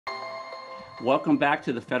Welcome back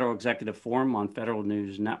to the Federal Executive Forum on Federal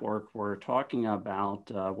News Network. We're talking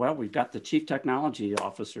about, well, we've got the Chief Technology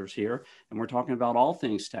Officers here, and we're talking about all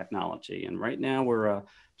things technology. And right now we're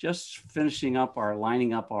just finishing up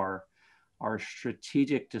lining up our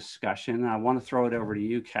strategic discussion. I want to throw it over to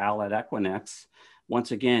you, Cal, at Equinix.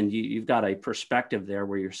 Once again, you've got a perspective there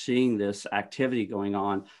where you're seeing this activity going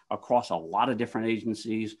on across a lot of different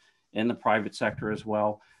agencies in the private sector as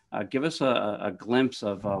well. Give us a glimpse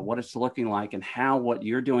of what it's looking like and how what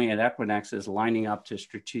you're doing at Equinix is lining up to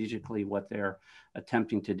strategically what they're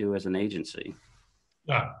attempting to do as an agency.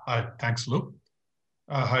 Yeah, hi, thanks, Lou.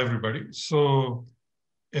 Hi, everybody. So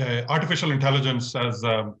artificial intelligence, as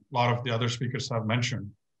a lot of the other speakers have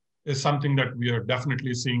mentioned, is something that we are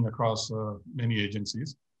definitely seeing across many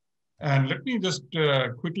agencies. And let me just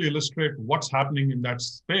quickly illustrate what's happening in that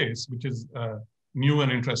space, which is new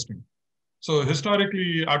and interesting. So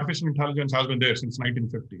historically, artificial intelligence has been there since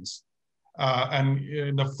 1950s. And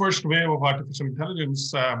in the first wave of artificial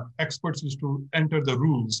intelligence, experts used to enter the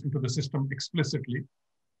rules into the system explicitly.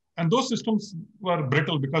 And those systems were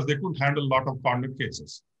brittle because they couldn't handle a lot of corner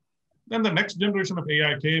cases. Then the next generation of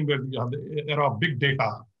AI came where you have the era of big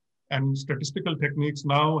data, and statistical techniques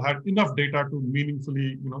now have enough data to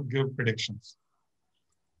meaningfully give predictions.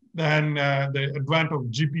 Then the advent of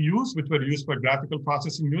GPUs, which were used for graphical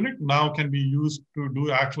processing unit, now can be used to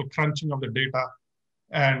do actual crunching of the data.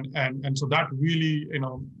 And so that really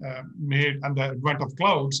made, and the advent of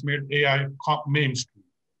clouds made AI mainstream.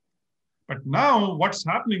 But now what's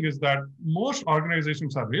happening is that most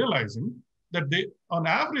organizations are realizing that they, on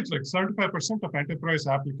average, like 75% of enterprise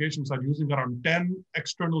applications are using around 10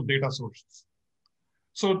 external data sources.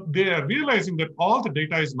 So they are realizing that all the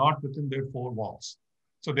data is not within their four walls.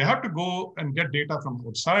 So they have to go and get data from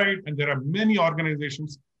outside, and there are many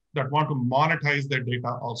organizations that want to monetize their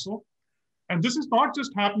data also. And this is not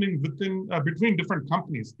just happening within between different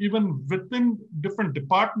companies, even within different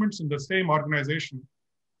departments in the same organization,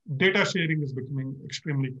 data sharing is becoming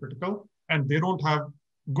extremely critical, and they don't have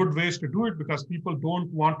good ways to do it because people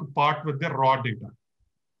don't want to part with their raw data.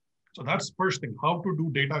 So that's the first thing, how to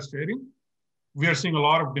do data sharing. We are seeing a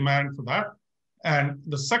lot of demand for that. And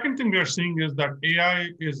the second thing we are seeing is that AI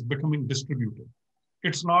is becoming distributed.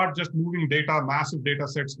 It's not just moving data, massive data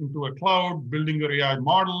sets into a cloud, building your AI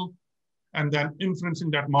model, and then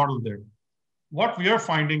inferencing that model there. What we are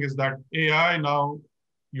finding is that AI now,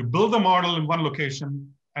 you build the model in one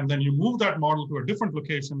location, and then you move that model to a different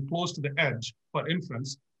location close to the edge for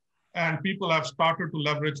inference. And people have started to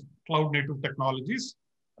leverage cloud native technologies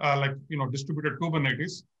like distributed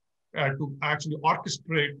Kubernetes to actually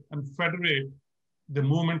orchestrate and federate the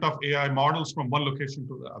movement of AI models from one location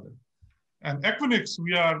to the other. And Equinix,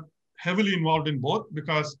 we are heavily involved in both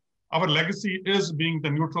because our legacy is being the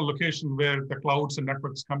neutral location where the clouds and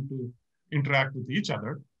networks come to interact with each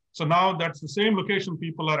other. So now that's the same location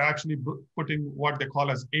people are actually putting what they call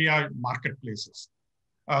as AI marketplaces.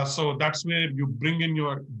 So that's where you bring in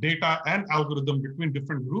your data and algorithm between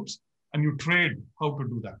different groups and you trade how to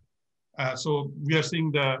do that. So we are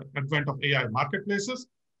seeing the advent of AI marketplaces,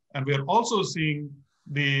 and we are also seeing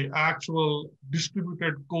the actual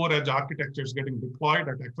distributed core edge architectures getting deployed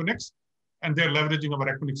at Equinix, and they're leveraging our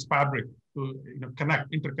Equinix fabric to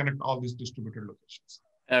interconnect all these distributed locations.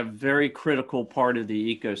 A very critical part of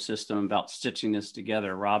the ecosystem about stitching this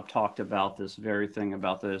together. Rob talked about this very thing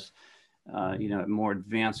about this, more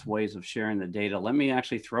advanced ways of sharing the data. Let me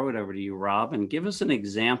actually throw it over to you, Rob, and give us an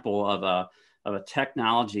example of a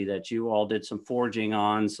technology that you all did some forging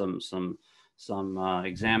on, some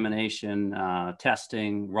examination,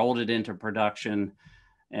 testing, rolled it into production.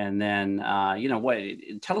 And then,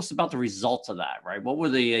 tell us about the results of that, right? What were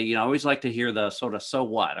the, I always like to hear the sort of, so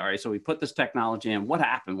what, all right? So we put this technology in, what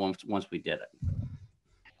happened once we did it?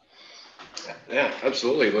 Yeah,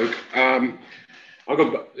 absolutely, Luke. I'll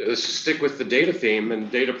go stick with the data theme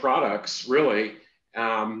and data products, really.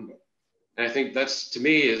 And I think that's, to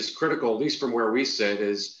me, is critical, at least from where we sit,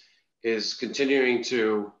 is continuing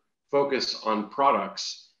to focus on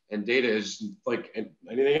products, and data is like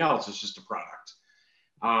anything else, it's just a product.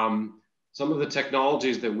 Some of the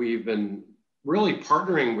technologies that we've been really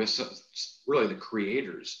partnering with, really the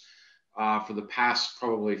creators for the past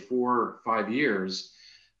probably 4 or 5 years,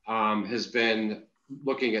 has been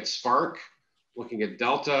looking at Spark, looking at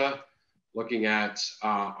Delta, looking at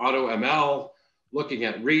AutoML, looking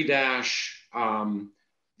at Redash.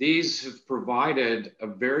 These have provided a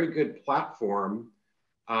very good platform,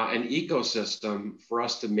 an ecosystem for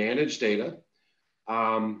us to manage data.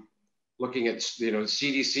 Looking at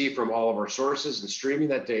CDC from all of our sources and streaming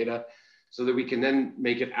that data so that we can then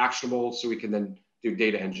make it actionable, so we can then do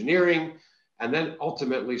data engineering and then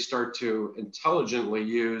ultimately start to intelligently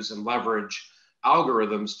use and leverage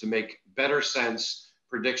algorithms to make better sense,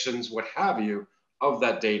 predictions, what have you, of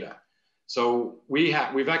that data. So we've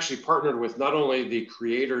actually partnered with not only the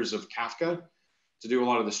creators of Kafka to do a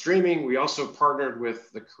lot of the streaming, we also partnered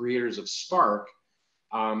with the creators of Spark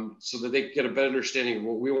so that they get a better understanding of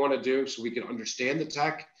what we want to do, so we can understand the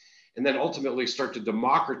tech and then ultimately start to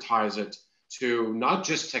democratize it to not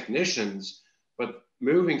just technicians, but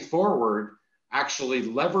moving forward, actually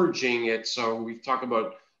leveraging it. So we talk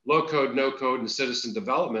about low code, no code, and citizen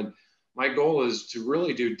development. My goal is to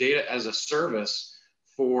really do data as a service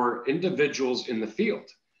for individuals in the field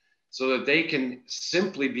so that they can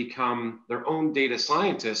simply become their own data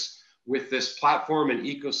scientists with this platform and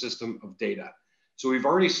ecosystem of data. So we've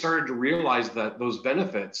already started to realize that those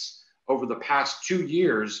benefits over the past 2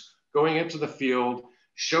 years, going into the field,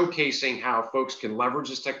 showcasing how folks can leverage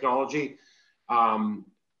this technology,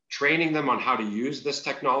 training them on how to use this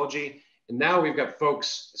technology. And now we've got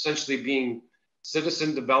folks essentially being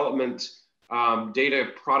citizen development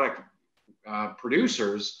data product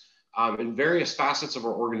producers in various facets of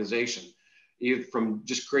our organization, either from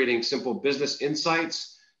just creating simple business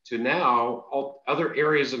insights to now all other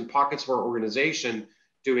areas and pockets of our organization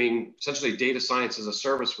doing essentially data science as a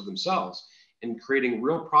service for themselves and creating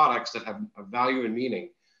real products that have a value and meaning.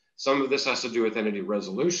 Some of this has to do with entity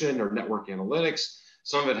resolution or network analytics.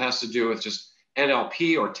 Some of it has to do with just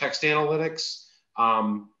NLP or text analytics.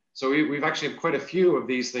 So we've actually had quite a few of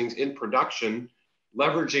these things in production,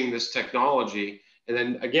 leveraging this technology. And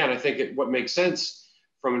then again, I think what makes sense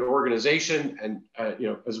from an organization and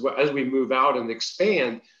as we move out and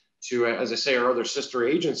expand to, as I say, our other sister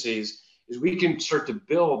agencies, is we can start to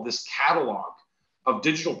build this catalog of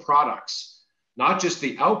digital products, not just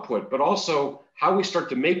the output, but also how we start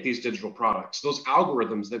to make these digital products, those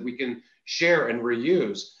algorithms that we can share and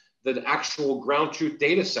reuse, the actual ground truth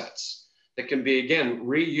data sets that can be, again,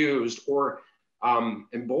 reused or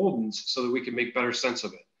emboldened so that we can make better sense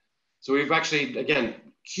of it. So we've actually, again,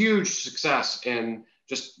 huge success in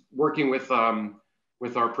just working with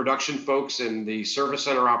our production folks in the service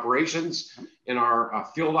center operations, in our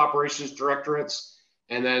field operations directorates,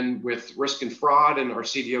 and then with risk and fraud and our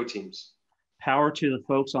CTO teams. Power to the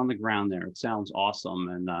folks on the ground there. It sounds awesome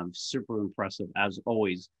and super impressive as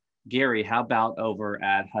always. Gary, how about over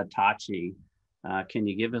at Hitachi? Can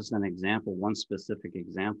you give us an example, one specific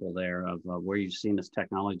example there of where you've seen this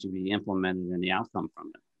technology be implemented and the outcome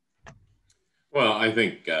from it? Well, I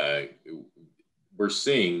think we're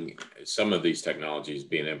seeing some of these technologies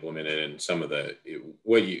being implemented in some of the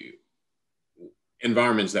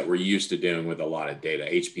environments that we're used to dealing with a lot of data,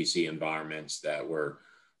 HPC environments that were,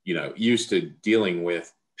 used to dealing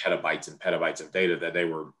with petabytes and petabytes of data that they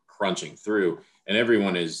were crunching through. And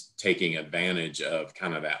everyone is taking advantage of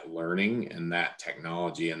kind of that learning and that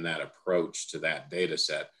technology and that approach to that data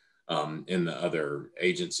set in the other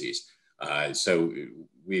agencies. So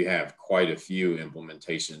we have quite a few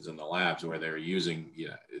implementations in the labs where they're using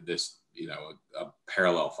this a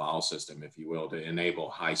parallel file system, if you will, to enable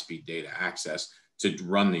high-speed data access to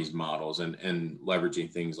run these models and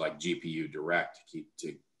leveraging things like GPU direct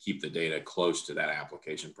to keep the data close to that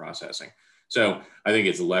application processing. So I think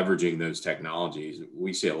it's leveraging those technologies.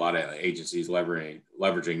 We see a lot of agencies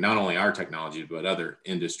leveraging not only our technology, but other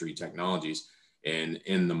industry technologies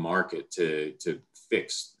in the market to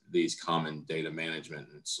fix these common data management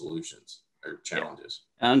and solutions or challenges.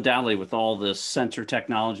 Yeah. Undoubtedly, with all this sensor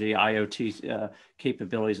technology, IoT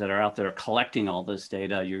capabilities that are out there collecting all this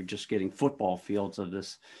data, you're just getting football fields of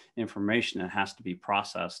this information that has to be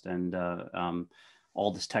processed, and all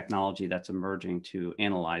this technology that's emerging to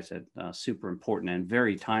analyze it, super important and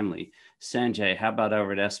very timely. Sanjay, how about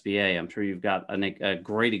over at SBA? I'm sure you've got a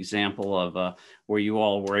great example of where you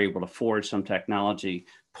all were able to forge some technology,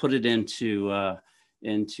 put it into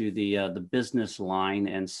the business line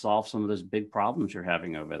and solve some of those big problems you're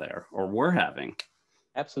having over there, or we're having.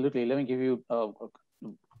 Absolutely. Let me give you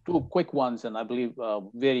two quick ones, and I believe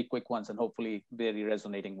very quick ones, and hopefully very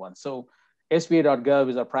resonating ones. So SBA.gov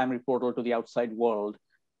is our primary portal to the outside world.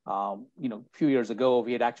 A few years ago,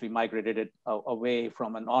 we had actually migrated it away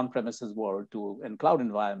from an on-premises world to a cloud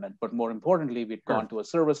environment. But more importantly, we'd gone to a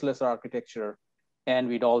serverless architecture, and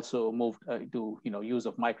we'd also moved to use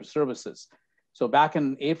of microservices. So back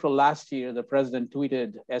in April last year, the president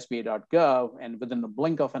tweeted SBA.gov, and within the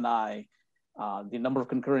blink of an eye, the number of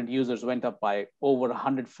concurrent users went up by over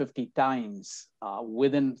 150 times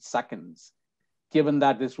within seconds. Given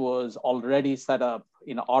that this was already set up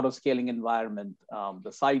in an auto-scaling environment,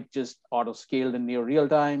 the site just auto-scaled in near real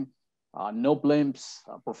time, no blimps,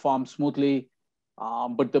 performed smoothly.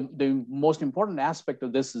 But the most important aspect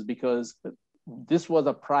of this is because this was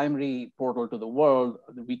a primary portal to the world.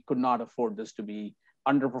 We could not afford this to be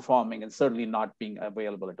underperforming and certainly not being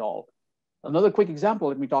available at all. Another quick example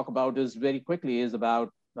let me talk about is very quickly is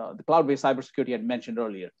about the cloud-based cybersecurity I had mentioned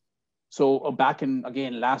earlier. So back in,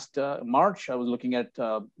 again, last March, I was looking at,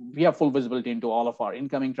 we have full visibility into all of our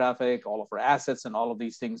incoming traffic, all of our assets, and all of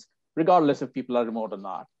these things, regardless if people are remote or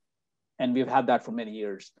not. And we've had that for many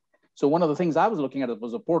years. So one of the things I was looking at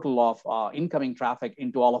was a portal of incoming traffic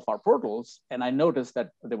into all of our portals. And I noticed that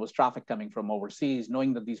there was traffic coming from overseas.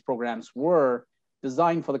 Knowing that these programs were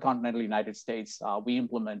designed for the continental United States, we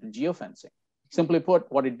implemented geofencing. Simply put,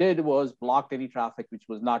 what it did was blocked any traffic which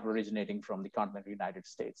was not originating from the continental United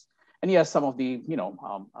States. And yes, some of the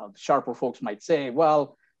sharper folks might say,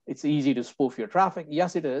 well, it's easy to spoof your traffic.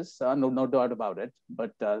 Yes, it is, no doubt about it.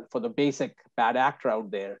 But for the basic bad actor out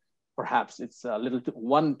there, perhaps it's a little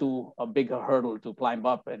too big a hurdle to climb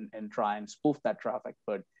up and try and spoof that traffic.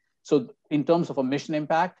 But so in terms of a mission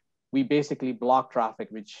impact, we basically block traffic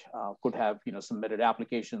which could have submitted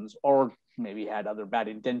applications or maybe had other bad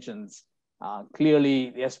intentions. Clearly,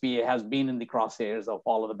 the SBA has been in the crosshairs of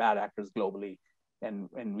all of the bad actors globally, and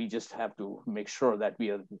we just have to make sure that we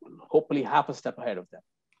are hopefully half a step ahead of them.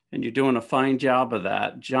 And you're doing a fine job of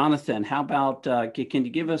that. Jonathan, how about, can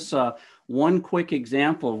you give us one quick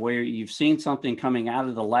example of where you've seen something coming out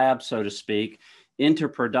of the lab, so to speak, into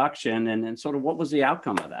production, and sort of what was the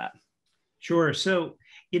outcome of that? Sure. So,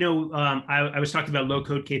 I was talking about low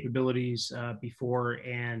code capabilities before,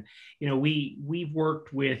 and, we've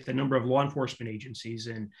worked with a number of law enforcement agencies,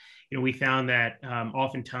 and, we found that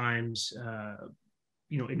oftentimes,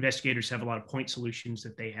 investigators have a lot of point solutions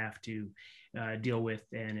that they have to deal with,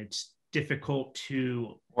 and it's difficult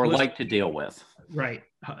to deal with. Right.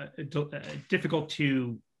 Difficult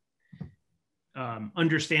to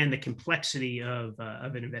understand the complexity of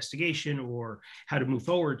an investigation or how to move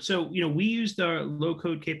forward. So, we used our low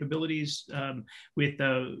code capabilities with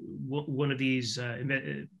one of these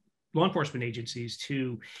law enforcement agencies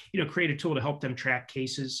to, create a tool to help them track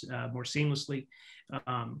cases more seamlessly,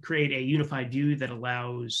 create a unified view that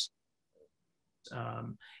allows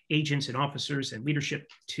agents and officers and leadership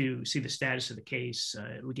to see the status of the case.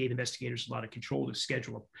 We gave investigators a lot of control to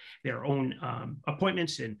schedule their own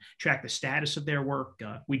appointments and track the status of their work.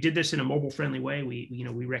 We did this in a mobile-friendly way.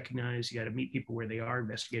 We recognize you got to meet people where they are.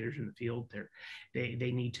 Investigators in the field,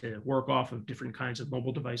 they need to work off of different kinds of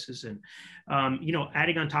mobile devices, and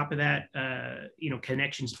adding on top of that,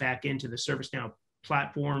 connections back into the ServiceNow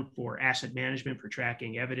platform for asset management, for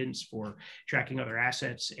tracking evidence, for tracking other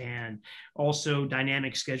assets, and also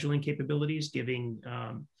dynamic scheduling capabilities, giving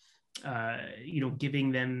them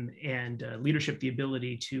and leadership the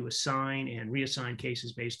ability to assign and reassign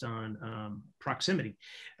cases based on proximity.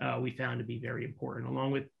 We found to be very important,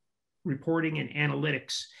 along with reporting and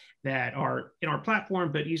analytics that are in our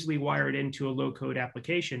platform, but easily wired into a low-code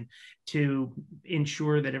application to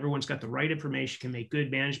ensure that everyone's got the right information, can make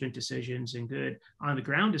good management decisions and good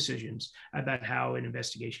on-the-ground decisions about how an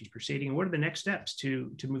investigation is proceeding and what are the next steps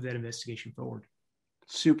to move that investigation forward.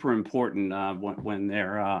 Super important when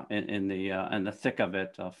they're in the thick of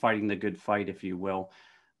it, fighting the good fight, if you will.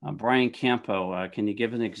 Brian Campo, can you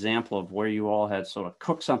give an example of where you all had sort of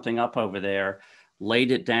cooked something up over there,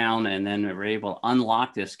 laid it down, and then were able to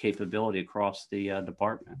unlock this capability across the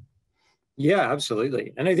department? Yeah,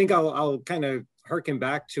 absolutely. And I think I'll kind of harken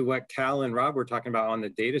back to what Cal and Rob were talking about on the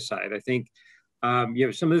data side. I think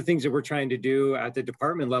some of the things that we're trying to do at the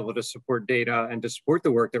department level to support data and to support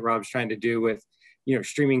the work that Rob's trying to do with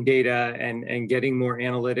streaming data and getting more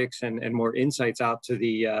analytics and more insights out to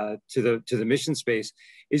the mission space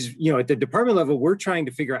is, at the department level, we're trying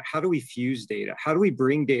to figure out how do we fuse data? How do we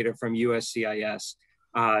bring data from USCIS,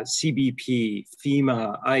 CBP,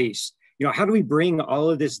 FEMA, ICE? How do we bring all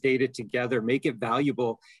of this data together, make it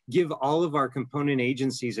valuable, give all of our component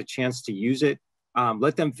agencies a chance to use it,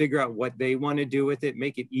 let them figure out what they want to do with it,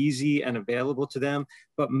 make it easy and available to them,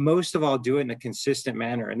 but most of all, do it in a consistent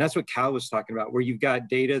manner. And that's what Cal was talking about, where you've got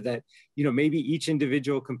data that, maybe each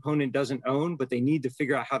individual component doesn't own, but they need to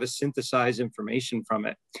figure out how to synthesize information from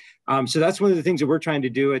it. So that's one of the things that we're trying to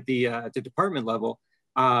do at the department level.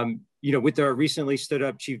 With our recently stood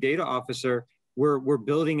up chief data officer, we're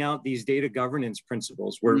building out these data governance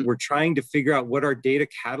principles. We're trying to figure out what our data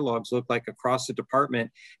catalogs look like across the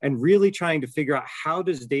department, and really trying to figure out how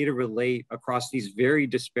does data relate across these very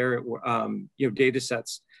disparate data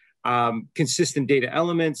sets, consistent data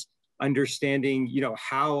elements, understanding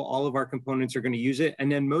how all of our components are going to use it,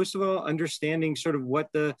 and then most of all understanding sort of what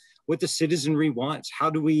the citizenry wants. How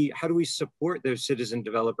do we support those citizen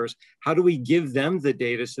developers? How do we give them the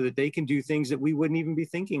data so that they can do things that we wouldn't even be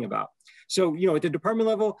thinking about? So at the department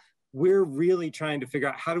level, we're really trying to figure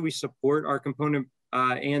out how do we support our component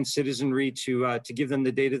and citizenry to give them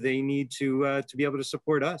the data they need to be able to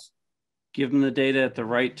support us. Give them the data at the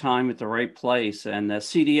right time, at the right place. And the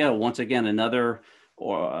CDO, once again, another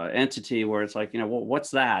entity where it's like, well,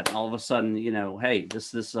 what's that? And all of a sudden, hey,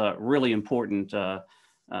 this is a really important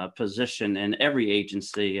position in every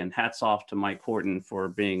agency. And hats off to Mike Horton for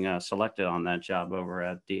being selected on that job over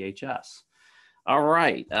at DHS. All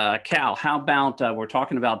right, Cal, how about we're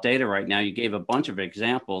talking about data right now. You gave a bunch of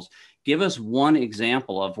examples. Give us one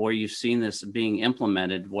example of where you've seen this being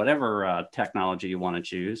implemented, whatever technology you want to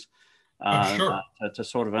choose, Sure. to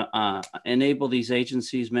sort of enable these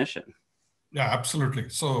agencies' mission. Yeah, absolutely.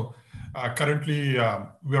 So currently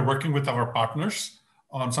we are working with our partners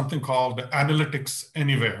on something called Analytics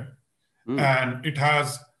Anywhere. And it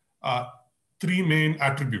has 3 main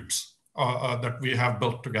attributes that we have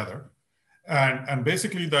built together. And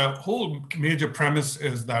basically the whole major premise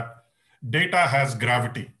is that data has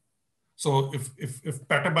gravity. So if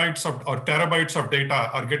petabytes or terabytes of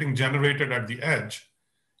data are getting generated at the edge,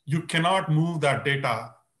 you cannot move that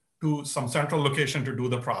data to some central location to do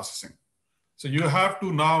the processing. So you have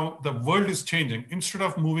to now, the world is changing. Instead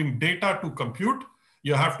of moving data to compute,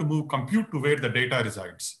 you have to move compute to where the data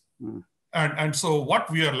resides. And so what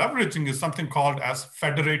we are leveraging is something called as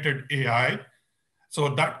federated AI.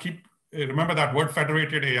 So remember that word,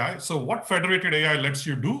 federated AI. So what federated AI lets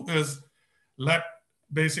you do is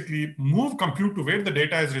basically move compute to where the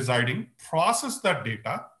data is residing, process that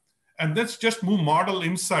data, and let's just move model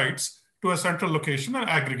insights to a central location and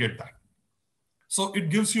aggregate that. So it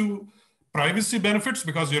gives you privacy benefits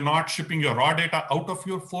because you're not shipping your raw data out of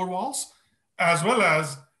your 4 walls, as well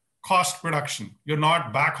as cost reduction. You're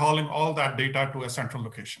not backhauling all that data to a central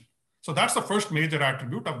location. So that's the first major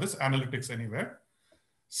attribute of this Analytics Anywhere.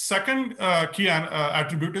 Second key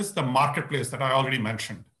attribute is the marketplace that I already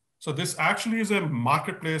mentioned. So this actually is a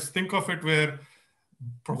marketplace. Think of it where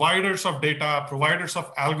providers of data, providers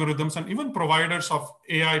of algorithms, and even providers of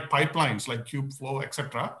AI pipelines like Kubeflow, et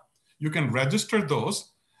cetera, you can register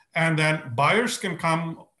those, and then buyers can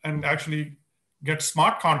come and actually get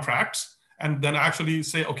smart contracts and then actually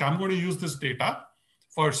say, okay, I'm going to use this data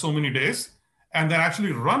for so many days, and then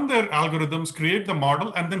actually run their algorithms, create the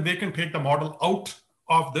model, and then they can take the model out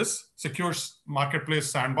of this secure marketplace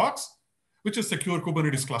sandbox, which is secure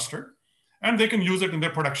Kubernetes cluster, and they can use it in their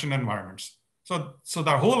production environments. So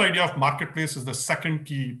the whole idea of marketplace is the second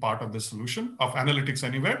key part of the solution of Analytics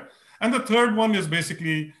Anywhere. And the third one is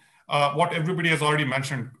basically what everybody has already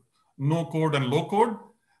mentioned, no code and low code,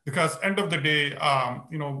 because end of the day,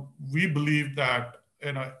 we believe that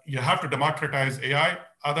you have to democratize AI.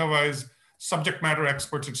 Otherwise, subject matter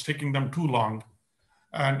experts, it's taking them too long.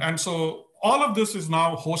 And so all of this is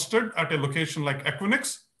now hosted at a location like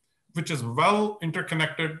Equinix, which is well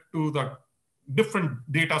interconnected to the different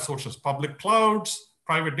data sources, public clouds,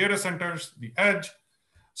 private data centers, the edge.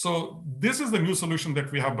 So this is the new solution that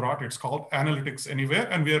we have brought. It's called Analytics Anywhere,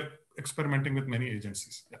 and we are experimenting with many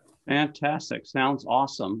agencies. Yeah. Fantastic. Sounds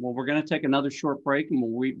awesome. Well, we're going to take another short break and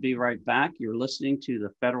we'll be right back. You're listening to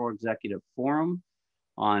the Federal Executive Forum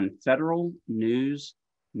on Federal News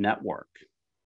Network.